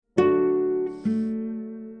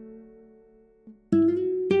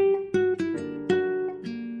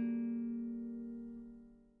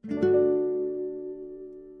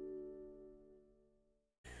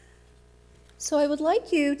So I would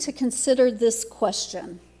like you to consider this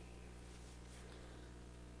question.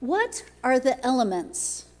 What are the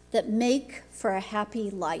elements that make for a happy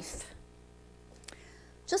life?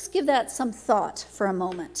 Just give that some thought for a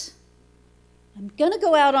moment. I'm going to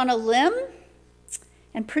go out on a limb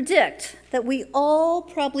and predict that we all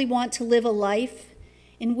probably want to live a life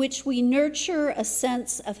in which we nurture a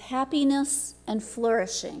sense of happiness and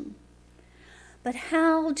flourishing. But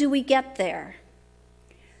how do we get there?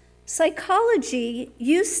 Psychology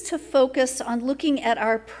used to focus on looking at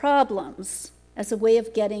our problems as a way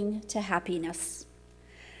of getting to happiness.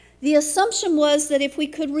 The assumption was that if we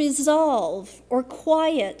could resolve or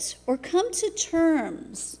quiet or come to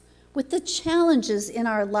terms with the challenges in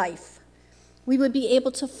our life, we would be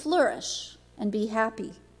able to flourish and be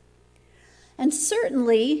happy. And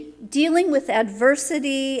certainly, dealing with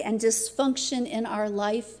adversity and dysfunction in our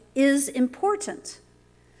life is important.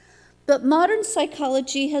 But modern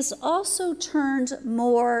psychology has also turned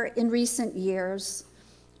more in recent years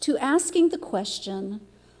to asking the question,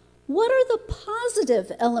 what are the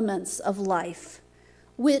positive elements of life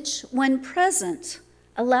which, when present,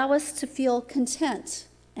 allow us to feel content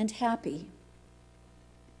and happy?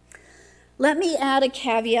 Let me add a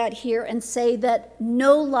caveat here and say that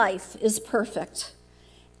no life is perfect.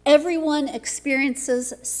 Everyone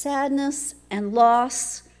experiences sadness and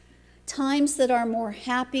loss, times that are more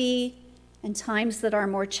happy and times that are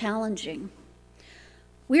more challenging.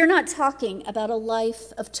 We are not talking about a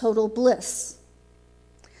life of total bliss.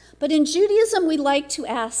 But in Judaism, we like to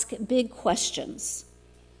ask big questions.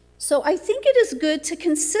 So I think it is good to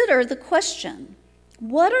consider the question,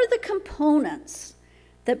 what are the components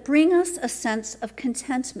that bring us a sense of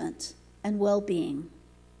contentment and well-being?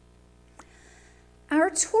 Our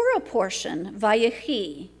Torah portion,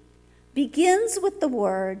 Vayechi, begins with the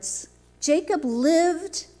words, Jacob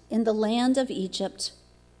lived in the land of Egypt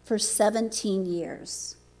for 17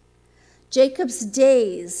 years. Jacob's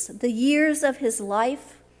days, the years of his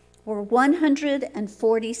life, were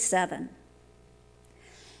 147.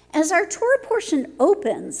 As our Torah portion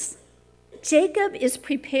opens, Jacob is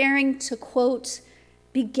preparing to, quote,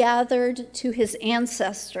 be gathered to his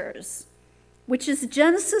ancestors, which is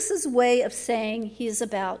Genesis's way of saying he is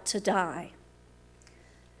about to die.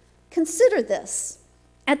 Consider this.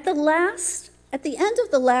 At the end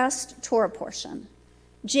of the last Torah portion,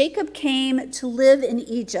 Jacob came to live in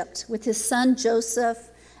Egypt with his son Joseph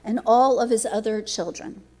and all of his other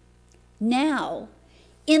children. Now,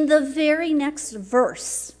 in the very next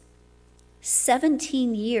verse,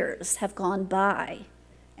 17 years have gone by,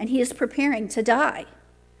 and he is preparing to die.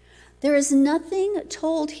 There is nothing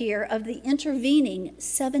told here of the intervening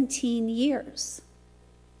 17 years.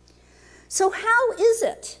 So how is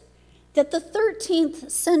it that the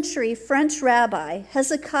 13th century French rabbi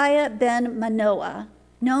Hezekiah ben Manoah,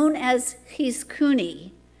 known as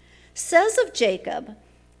Chizkuni, says of Jacob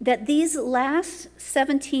that these last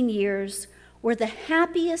 17 years were the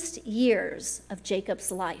happiest years of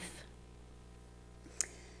Jacob's life?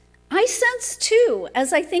 I sense too,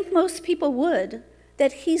 as I think most people would,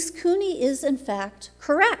 that Chizkuni is in fact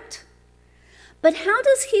correct. But how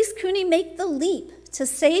does Chizkuni make the leap to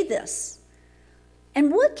say this? And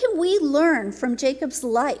what can we learn from Jacob's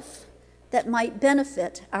life that might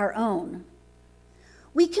benefit our own?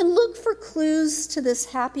 We can look for clues to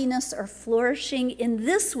this happiness or flourishing in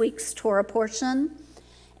this week's Torah portion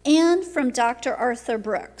and from Dr. Arthur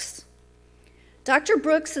Brooks. Dr.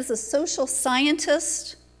 Brooks is a social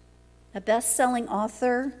scientist, a best-selling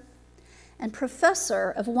author, and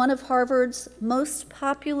professor of one of Harvard's most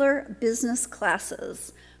popular business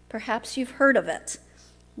classes. Perhaps you've heard of it,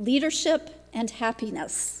 Leadership and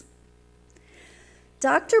Happiness.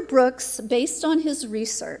 Dr. Brooks, based on his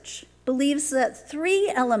research, believes that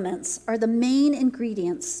 3 elements are the main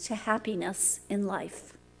ingredients to happiness in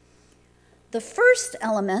life. The first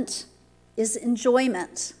element is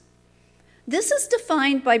enjoyment. This is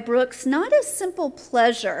defined by Brooks not as simple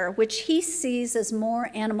pleasure, which he sees as more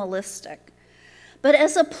animalistic, but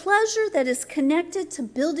as a pleasure that is connected to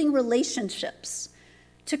building relationships,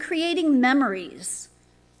 to creating memories,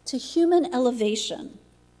 to human elevation.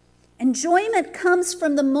 Enjoyment comes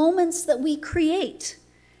from the moments that we create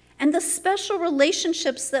and the special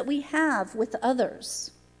relationships that we have with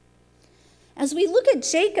others. As we look at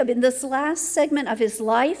Jacob in this last segment of his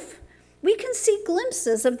life, we can see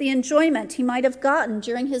glimpses of the enjoyment he might have gotten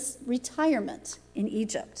during his retirement in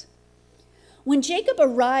Egypt. When Jacob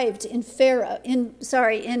arrived in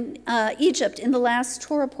Egypt in the last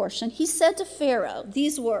Torah portion, he said to Pharaoh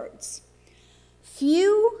these words,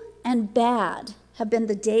 "Few and bad have been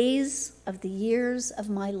the days of the years of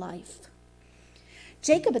my life."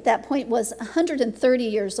 Jacob at that point was 130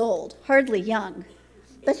 years old, hardly young,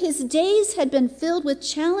 but his days had been filled with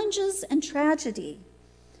challenges and tragedy.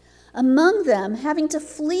 Among them, having to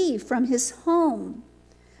flee from his home,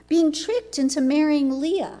 being tricked into marrying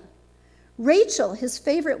Leah, Rachel, his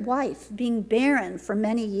favorite wife, being barren for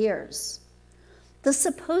many years, the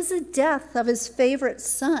supposed death of his favorite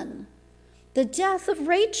son, the death of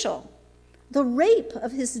Rachel, the rape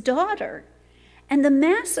of his daughter, and the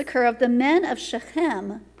massacre of the men of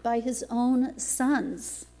Shechem by his own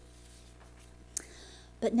sons.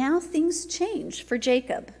 But now things change for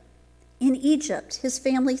Jacob. In Egypt, his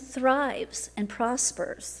family thrives and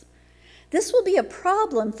prospers. This will be a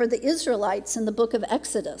problem for the Israelites in the book of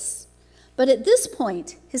Exodus. But at this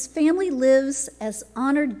point, his family lives as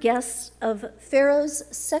honored guests of Pharaoh's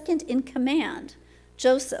second in command,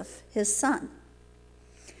 Joseph, his son.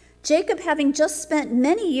 Jacob, having just spent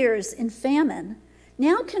many years in famine,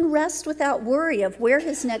 now can rest without worry of where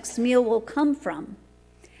his next meal will come from.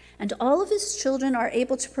 And all of his children are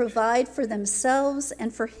able to provide for themselves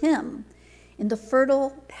and for him in the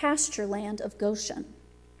fertile pasture land of Goshen.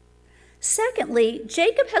 Secondly,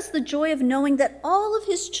 Jacob has the joy of knowing that all of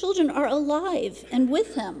his children are alive and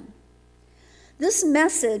with him. This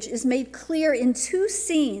message is made clear in two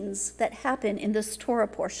scenes that happen in this Torah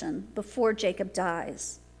portion before Jacob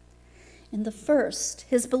dies. In the first,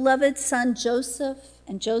 his beloved son Joseph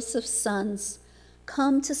and Joseph's sons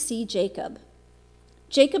come to see Jacob.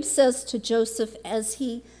 Jacob says to Joseph as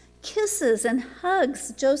he kisses and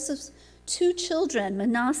hugs Joseph's two children,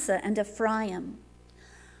 Manasseh and Ephraim,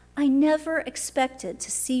 "I never expected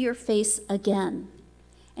to see your face again,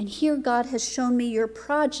 and here God has shown me your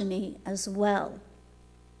progeny as well."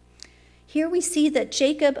 Here we see that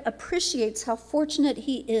Jacob appreciates how fortunate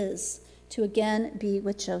he is to again be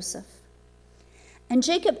with Joseph. And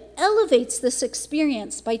Jacob elevates this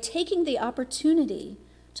experience by taking the opportunity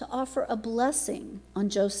to offer a blessing on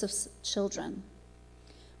Joseph's children.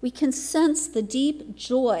 We can sense the deep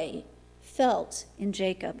joy felt in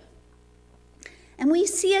Jacob. And we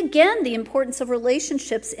see again the importance of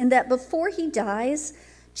relationships in that before he dies,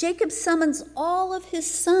 Jacob summons all of his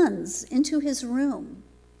sons into his room.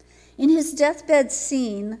 In his deathbed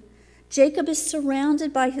scene, Jacob is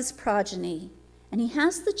surrounded by his progeny, and he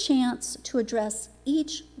has the chance to address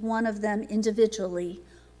each one of them individually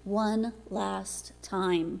one last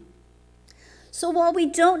time. So while we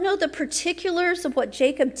don't know the particulars of what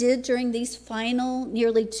Jacob did during these final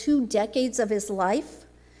nearly 2 decades of his life,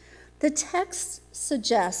 the text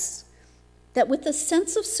suggests that with a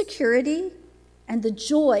sense of security and the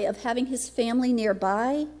joy of having his family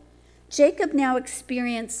nearby, Jacob now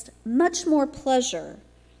experienced much more pleasure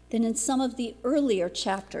than in some of the earlier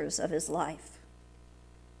chapters of his life.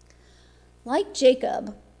 Like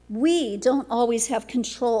Jacob, we don't always have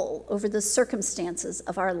control over the circumstances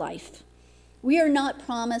of our life. We are not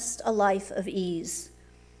promised a life of ease.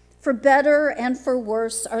 For better and for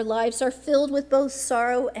worse, our lives are filled with both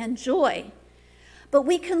sorrow and joy. But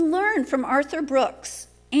we can learn from Arthur Brooks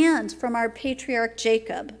and from our patriarch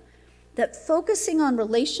Jacob that focusing on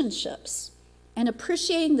relationships and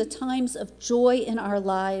appreciating the times of joy in our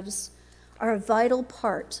lives are a vital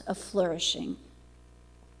part of flourishing.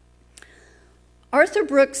 Arthur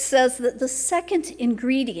Brooks says that the second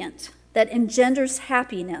ingredient that engenders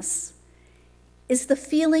happiness is the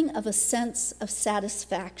feeling of a sense of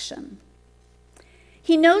satisfaction.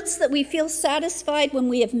 He notes that we feel satisfied when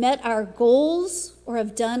we have met our goals or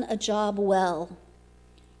have done a job well.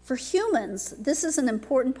 For humans, this is an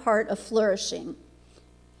important part of flourishing.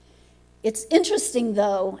 It's interesting,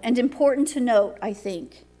 though, and important to note, I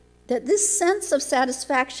think, that this sense of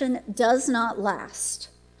satisfaction does not last.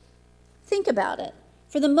 Think about it.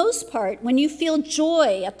 For the most part, when you feel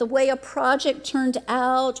joy at the way a project turned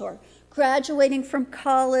out, or graduating from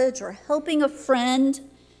college, or helping a friend,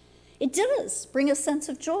 it does bring a sense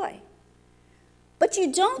of joy. But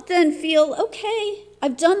you don't then feel, okay,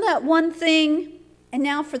 I've done that one thing, and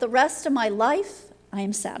now for the rest of my life, I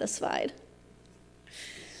am satisfied.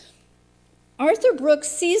 Arthur Brooks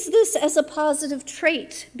sees this as a positive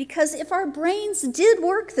trait because if our brains did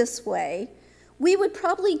work this way, we would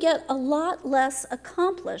probably get a lot less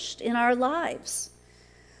accomplished in our lives.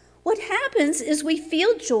 What happens is we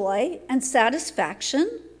feel joy and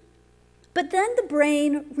satisfaction, but then the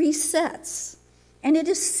brain resets, and it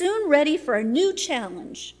is soon ready for a new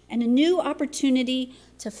challenge and a new opportunity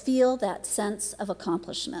to feel that sense of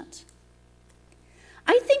accomplishment.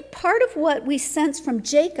 I think part of what we sense from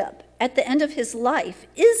Jacob at the end of his life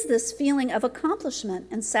is this feeling of accomplishment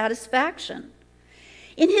and satisfaction.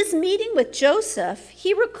 In his meeting with Joseph,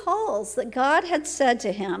 he recalls that God had said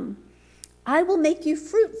to him, "I will make you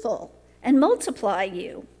fruitful and multiply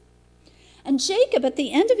you. And Jacob, at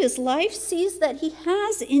the end of his life, sees that he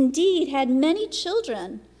has indeed had many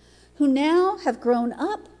children who now have grown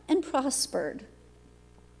up and prospered.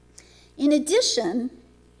 In addition,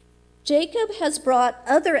 Jacob has brought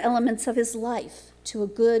other elements of his life to a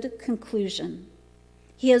good conclusion.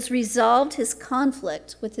 He has resolved his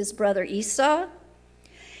conflict with his brother Esau.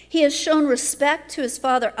 He has shown respect to his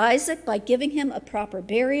father Isaac by giving him a proper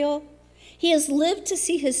burial. He has lived to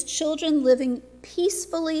see his children living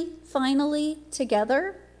peacefully, finally,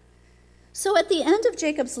 together. So at the end of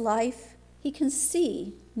Jacob's life, he can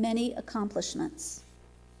see many accomplishments.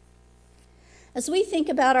 As we think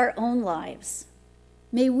about our own lives,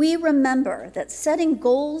 may we remember that setting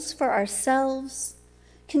goals for ourselves,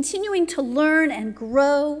 continuing to learn and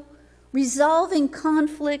grow, resolving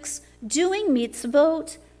conflicts, doing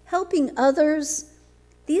mitzvot, helping others,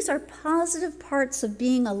 these are positive parts of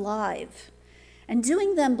being alive, and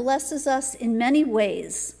doing them blesses us in many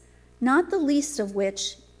ways, not the least of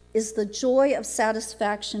which is the joy of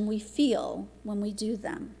satisfaction we feel when we do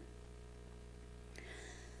them.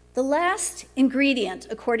 The last ingredient,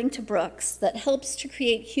 according to Brooks, that helps to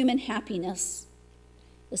create human happiness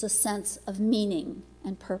is a sense of meaning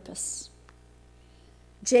and purpose.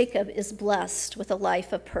 Jacob is blessed with a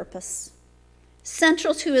life of purpose.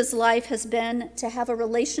 Central to his life has been to have a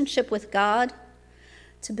relationship with God,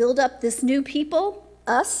 to build up this new people,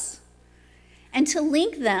 us, and to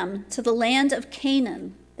link them to the land of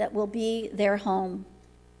Canaan that will be their home.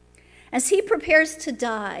 As he prepares to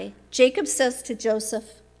die, Jacob says to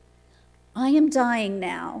Joseph, "I am dying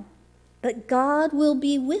now, but God will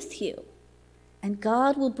be with you, and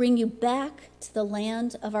God will bring you back to the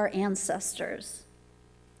land of our ancestors."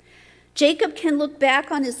 Jacob can look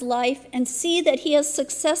back on his life and see that he has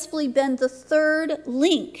successfully been the third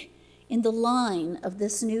link in the line of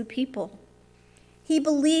this new people. He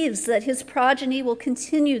believes that his progeny will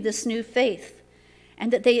continue this new faith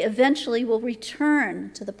and that they eventually will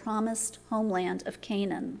return to the promised homeland of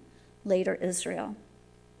Canaan, later Israel.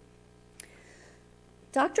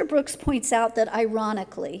 Dr. Brooks points out that,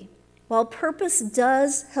 ironically, while purpose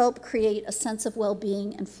does help create a sense of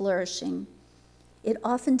well-being and flourishing, it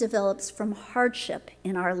often develops from hardship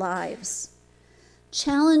in our lives.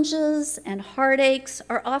 Challenges and heartaches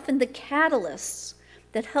are often the catalysts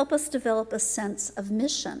that help us develop a sense of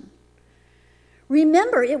mission.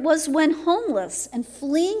 Remember, it was when homeless and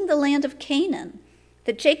fleeing the land of Canaan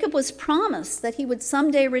that Jacob was promised that he would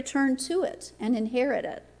someday return to it and inherit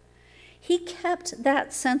it. He kept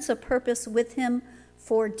that sense of purpose with him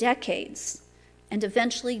for decades and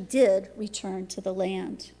eventually did return to the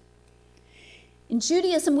land. In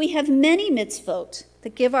Judaism, we have many mitzvot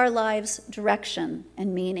that give our lives direction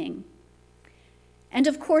and meaning. And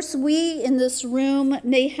of course, we in this room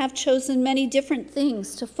may have chosen many different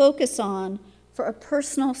things to focus on for a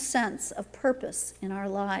personal sense of purpose in our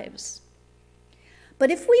lives.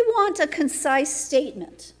 But if we want a concise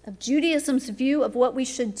statement of Judaism's view of what we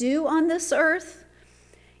should do on this earth,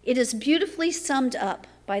 it is beautifully summed up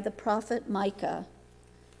by the prophet Micah,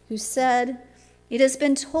 who said, "It has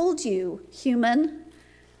been told you, human,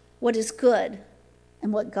 what is good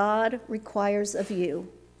and what God requires of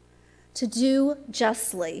you, to do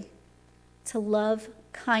justly, to love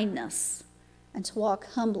kindness, and to walk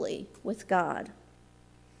humbly with God."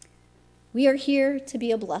 We are here to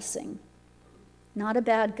be a blessing, not a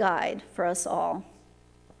bad guide for us all.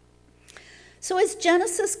 So as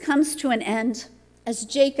Genesis comes to an end, as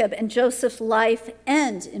Jacob and Joseph's life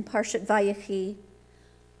end in Parshat Vayechi,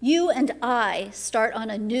 you and I start on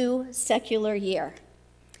a new secular year.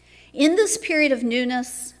 In this period of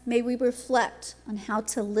newness, may we reflect on how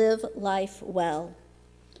to live life well.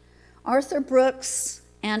 Arthur Brooks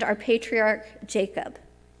and our patriarch Jacob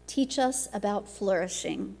teach us about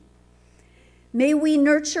flourishing. May we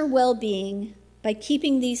nurture well-being by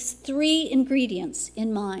keeping these three ingredients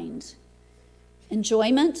in mind: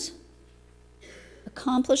 enjoyment,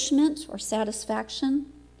 accomplishment or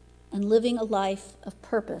satisfaction, and living a life of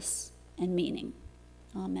purpose and meaning.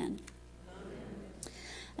 Amen.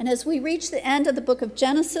 And as we reach the end of the book of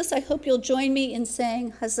Genesis, I hope you'll join me in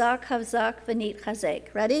saying Chazak, Chazak, V'nit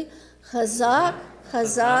Chazek. Ready? Chazak,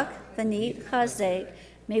 Chazak, V'nit Chazek.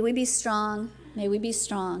 May we be strong,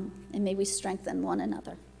 and may we strengthen one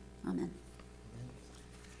another. Amen.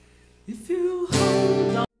 If you